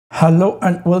Hello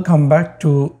and welcome back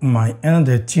to my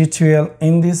another tutorial.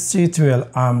 In this tutorial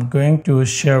I'm going to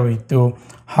share with you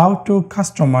how to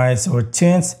customize or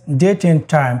change date and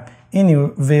time in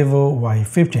your Vivo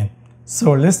Y15.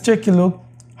 So let's take a look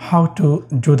how to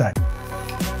do that.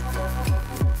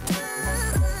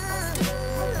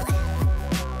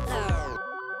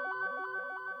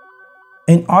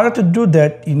 In order to do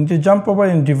that, you need to jump over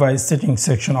in device settings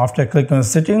section. After clicking on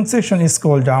settings section,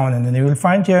 scroll down and then you will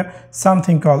find here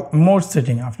something called mode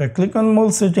setting. After click on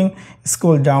mode setting,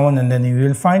 scroll down and then you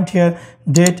will find here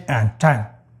date and time.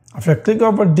 After click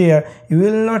over there, you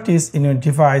will notice in your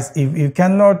device if you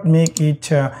cannot make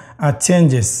it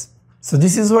changes. So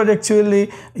this is what actually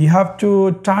you have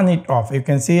to turn it off. You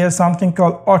can see here something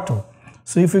called auto.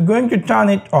 So if you're going to turn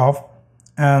it off,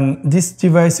 and this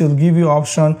device will give you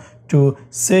option to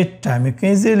set time. You can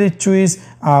easily choose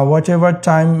whatever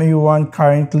time you want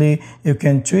currently. You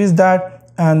can choose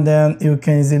that and then you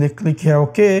can easily click here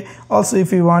OK. Also,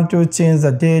 if you want to change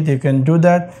the date, you can do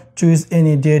that. Choose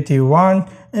any date you want.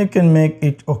 You can make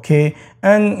it OK.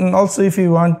 And also, if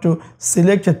you want to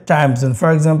select a time zone,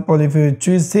 for example, if you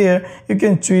choose here, you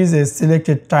can choose a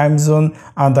selected time zone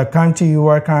and the country you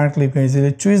are currently. You can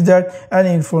easily choose that and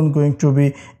your phone going to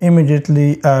be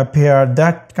immediately pair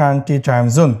that country time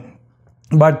zone.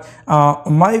 But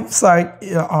my side,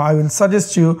 I will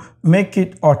suggest you make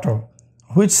it auto,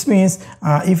 which means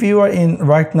if you are in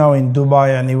right now in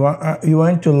Dubai and you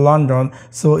went to London,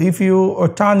 so if you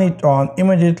turn it on,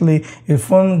 immediately your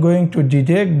phone going to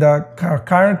detect the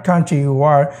current country you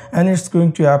are and it's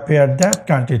going to appear that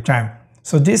country time.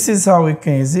 So this is how you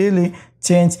can easily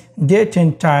change date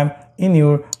and time in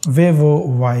your Vivo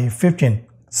Y15.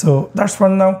 So that's for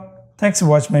now. Thanks for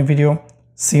watching my video.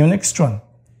 See you next one.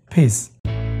 Peace.